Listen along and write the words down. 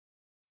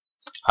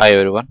Hi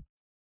everyone.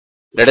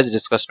 Let us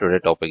discuss today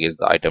topic is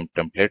the item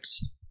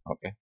templates.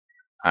 Okay,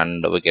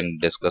 and we can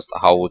discuss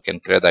how we can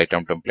create the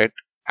item template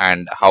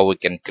and how we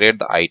can create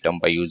the item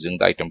by using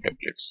the item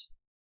templates.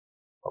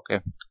 Okay,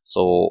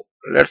 so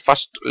let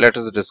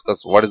us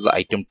discuss what is the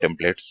item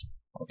templates.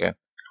 Okay,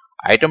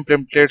 item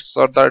templates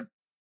are the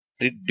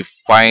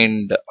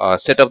predefined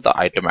set of the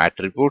item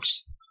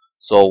attributes.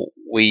 So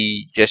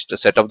we just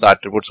set up the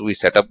attributes. We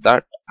set up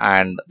that,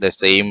 and the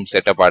same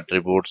set of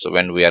attributes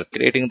when we are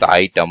creating the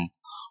item,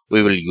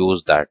 we will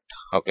use that.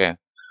 Okay.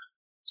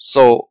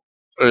 So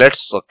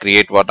let's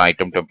create one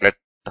item template.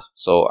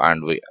 So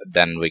and we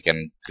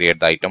can create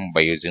the item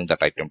by using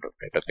that item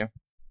template. Okay.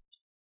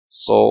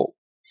 So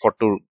for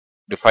to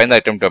define the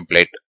item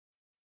template,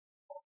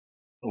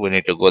 we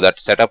need to go that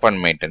setup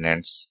and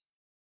maintenance.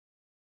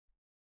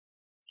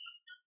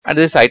 And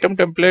this item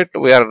template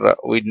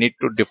we need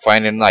to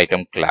define an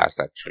item class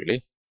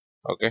actually.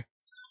 Okay.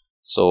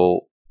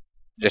 So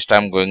just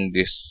I'm going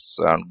this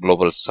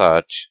global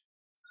search,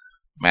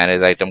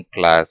 manage item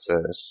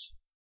classes.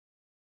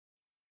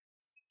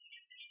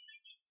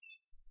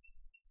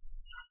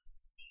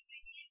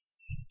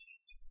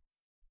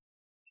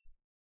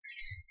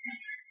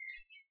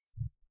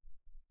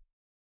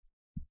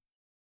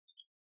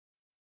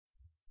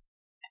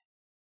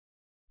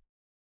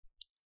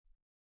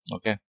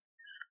 Okay.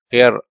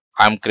 Here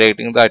I'm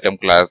creating the item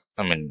class,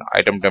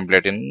 item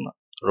template in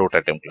root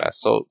item class.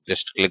 So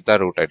just click the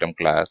root item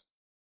class.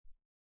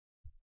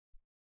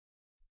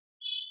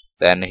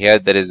 Then here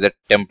there is a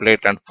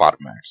template and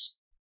formats.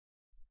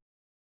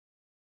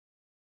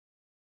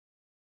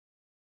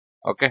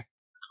 Okay.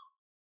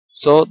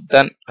 So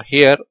then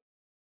here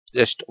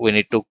just we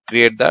need to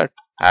create that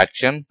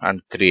action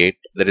and create.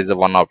 There is a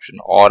one option,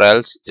 or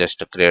else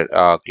just create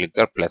click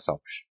the plus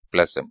option,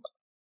 plus symbol.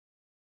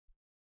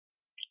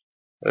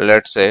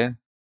 Let's say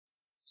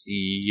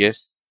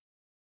CS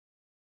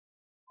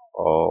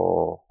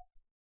or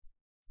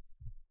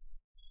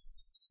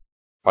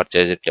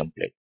purchase a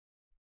template.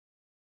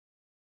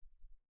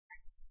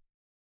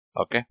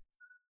 Okay.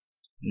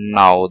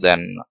 Now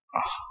then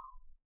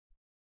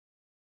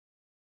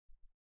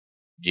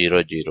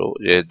 00.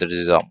 There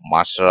is a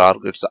master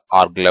arg. It's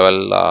arg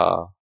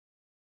level.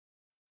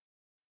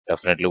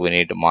 Definitely we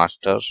need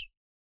master.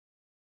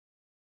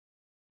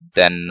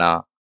 Then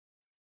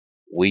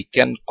we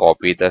can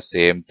copy the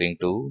same thing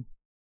to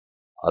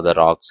other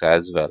args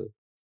as well.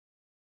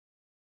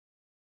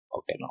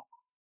 Okay. Now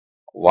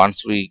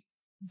once we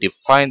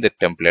define the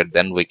template,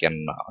 then we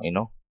can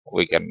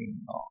we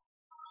can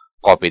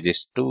copy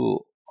this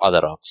to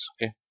other args.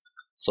 Okay.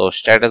 So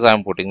status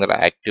I'm putting the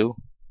active.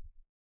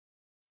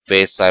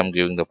 Phase I'm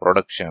giving the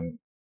production.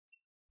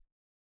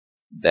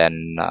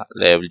 Then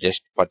label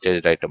just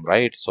purchased item,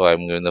 right? So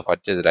I'm giving the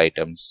purchased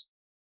items.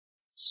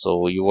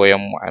 So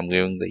UIM I'm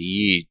giving the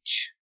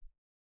each.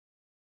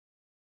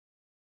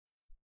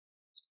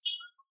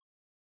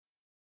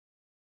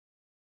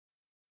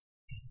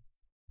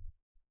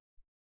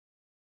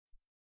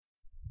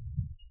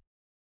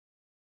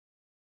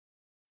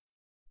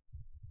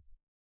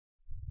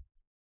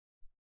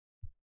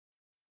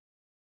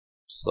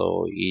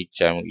 So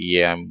each I'm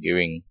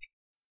giving.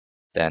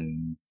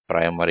 Then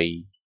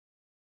primary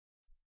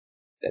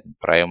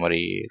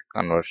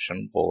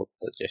conversion both.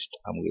 Just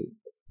I'm giving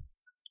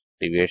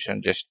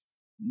deviation. Just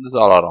these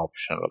all are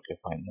optional. Okay,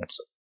 fine. That's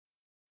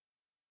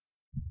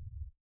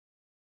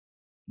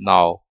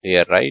now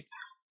here, right?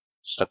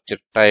 Structure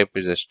type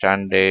is a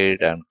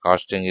standard and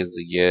costing is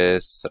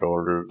yes,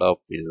 rolled up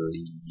is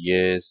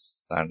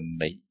yes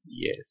and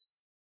yes.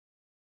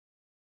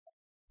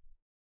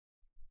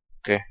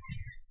 Okay,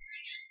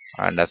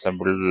 and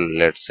assemble,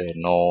 let's say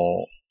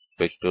no,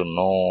 pick to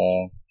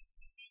no,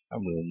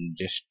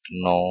 just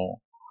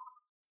no,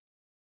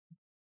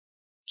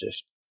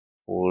 just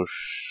push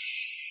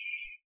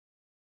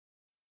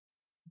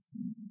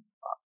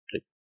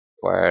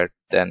required.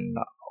 Then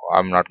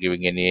I'm not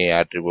giving any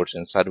attributes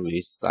in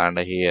service, and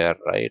here,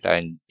 right,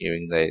 I'm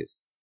giving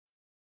this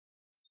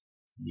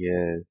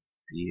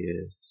yes,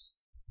 yes,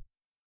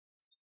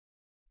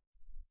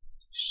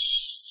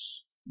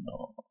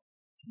 no,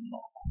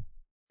 no.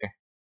 Okay,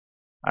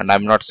 and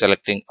I'm not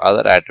selecting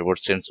other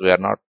attributes since we are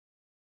not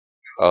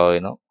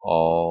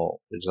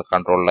it's a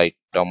control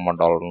item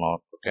and all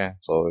not. Okay,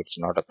 so it's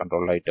not a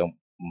control item.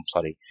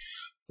 Sorry,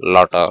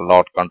 lot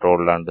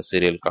control and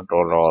serial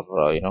control,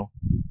 or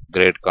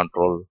grade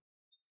control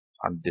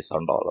and this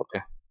and all.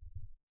 Okay,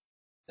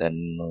 then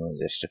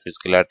just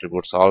physical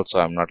attributes also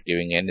I'm not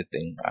giving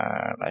anything,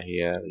 and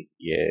here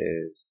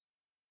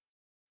yes,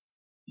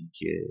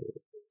 yes,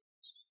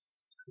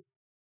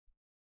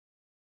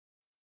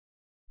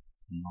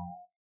 no.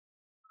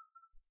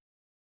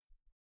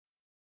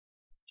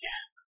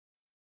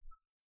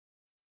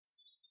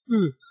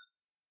 Hmm.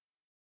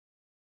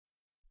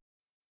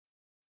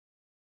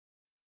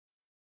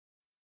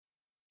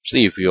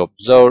 See, if you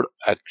observed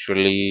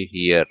actually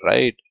here,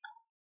 right?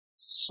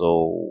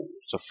 So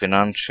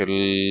financial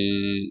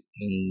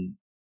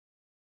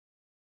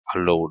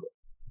allowed.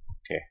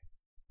 Okay.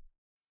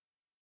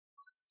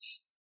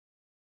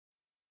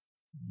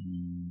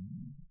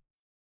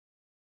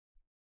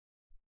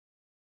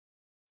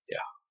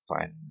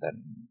 fine.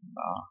 Then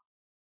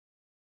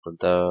put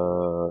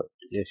the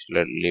just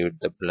leave it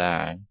the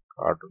blank.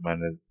 Order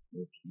management,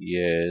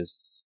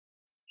 yes.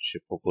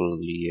 Shippable,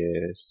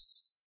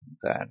 yes.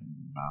 Then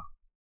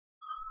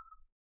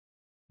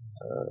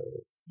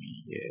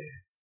yeah,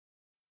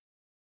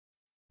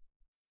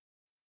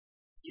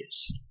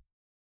 yes.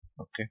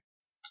 Okay.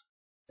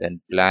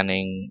 Then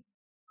planning,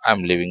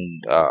 I'm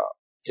leaving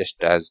just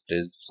as it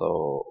is.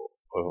 So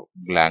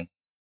blank.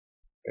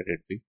 Let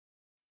it be.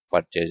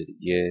 Purchase,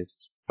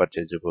 yes.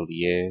 Purchasable,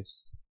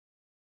 yes.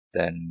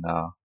 Then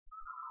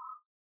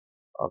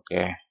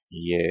okay,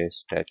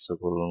 yes.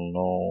 Taxable,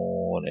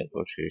 no.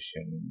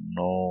 Negotiation,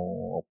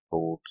 no.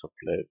 Approved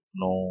supply,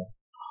 no.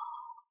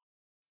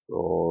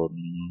 So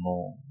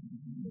no.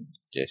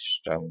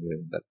 Just I'm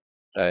doing that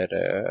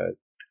direct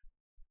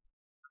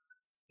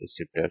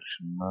receipt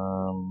action.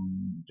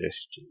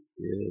 Just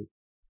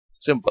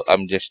simple.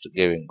 I'm just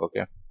giving.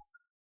 Okay.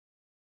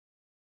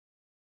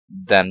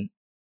 Then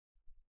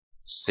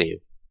save.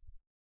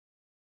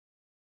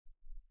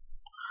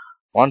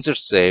 Once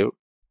it's saved,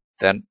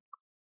 then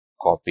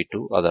copy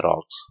to other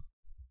orgs.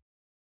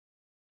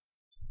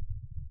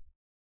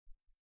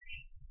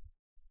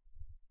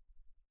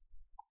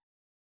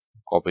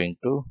 Copying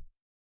to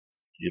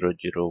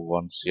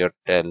 001 here,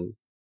 tell,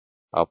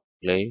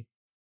 apply,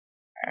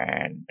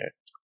 and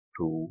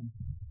to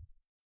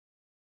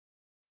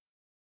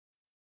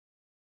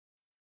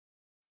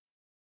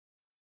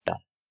done.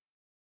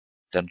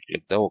 Then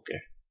click the OK.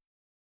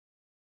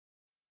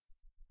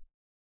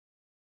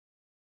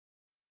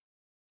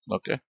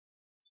 Okay.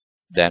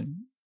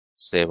 Then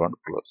save and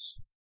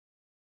close.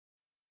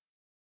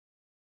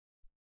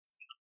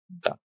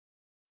 Done.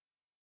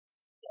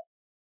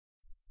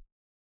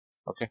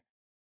 Okay.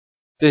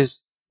 This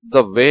is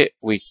the way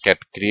we can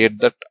create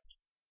that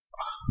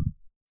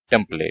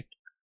template.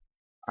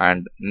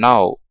 And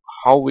now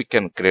how we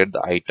can create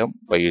the item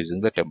by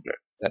using the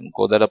template. Then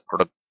go to the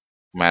product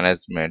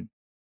management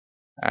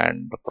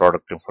and the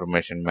product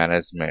information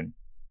management.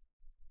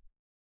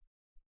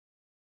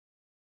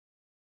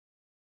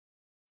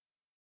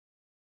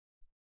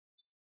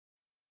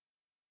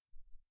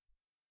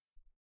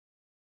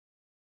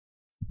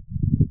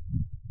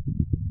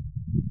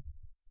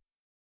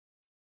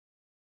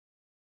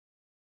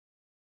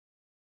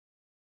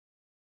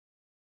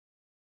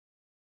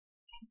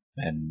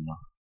 Then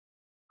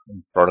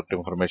product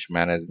information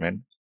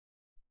management,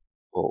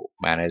 go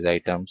manage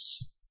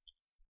items.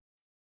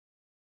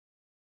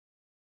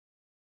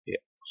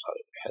 Yeah,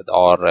 sorry,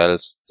 or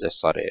else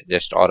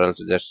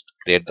just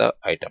create the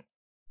item.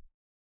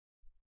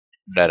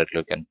 Directly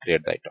you can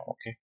create the item.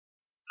 Okay.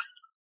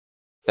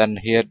 Then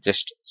here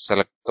just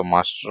select the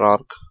master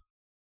org.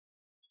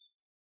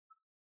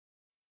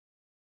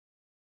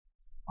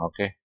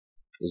 Okay.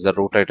 Is the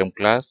root item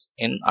class.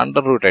 In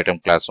under root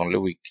item class only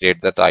we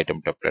create that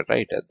item template,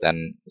 right?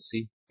 Then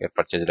see here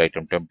purchased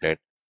item template.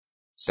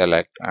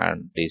 Select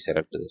and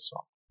deselect this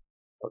one.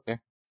 Okay.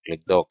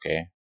 Click the OK.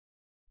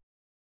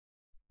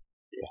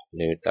 Yeah,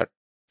 leave that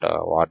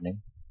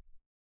warning.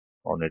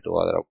 Don't need to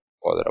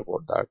bother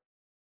about that.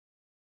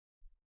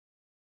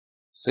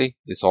 See,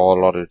 this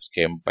all or it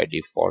came by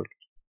default.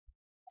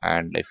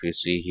 And if you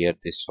see here,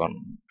 this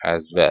one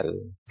as well,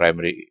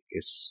 primary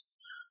is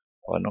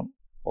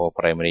or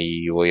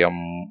primary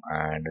UOM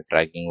and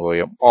tracking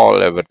UOM,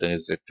 all everything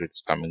is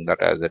it's coming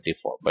that as a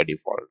default by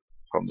default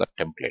from the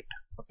template.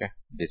 Okay,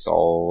 this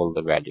all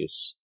the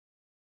values.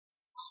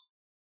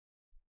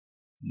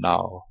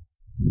 Now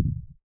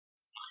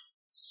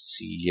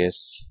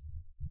CS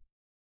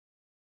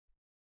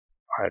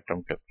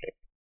item template.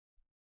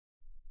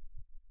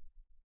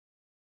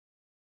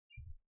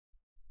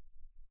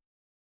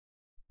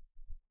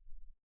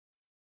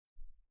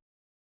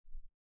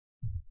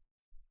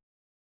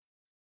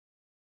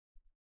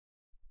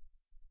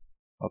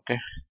 Okay,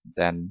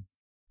 then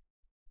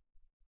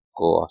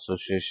go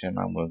association.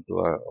 I'm going to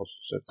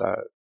associate that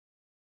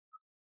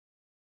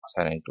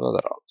assigning to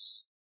other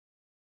orgs.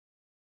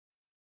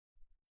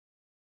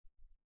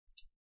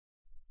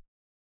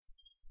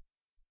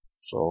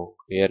 So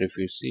here if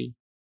you see,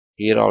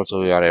 here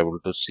also we are able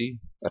to see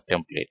the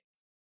template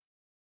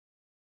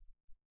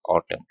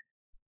or template.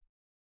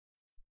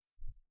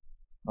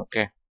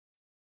 Okay,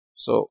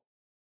 so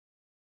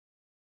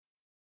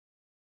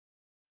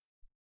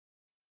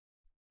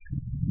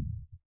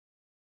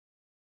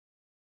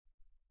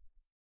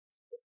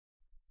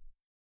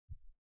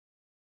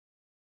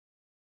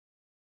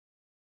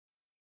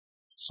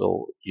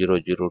so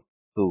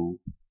 002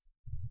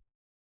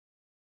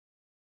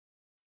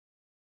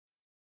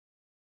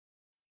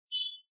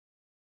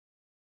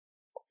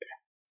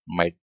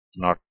 might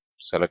not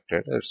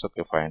selected. It's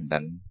okay, fine.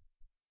 Then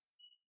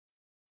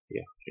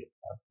yeah,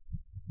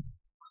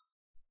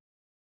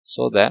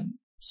 so then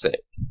say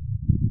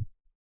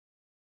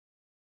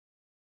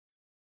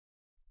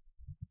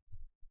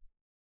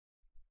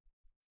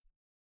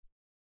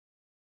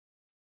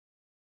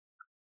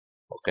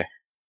okay.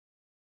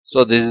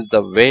 So this is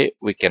the way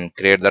we can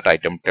create that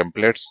item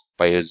templates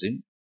by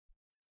using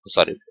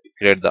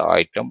create the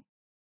item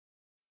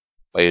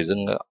by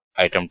using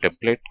item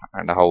template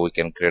and how we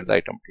can create the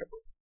item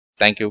template.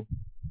 Thank you.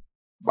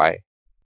 Bye.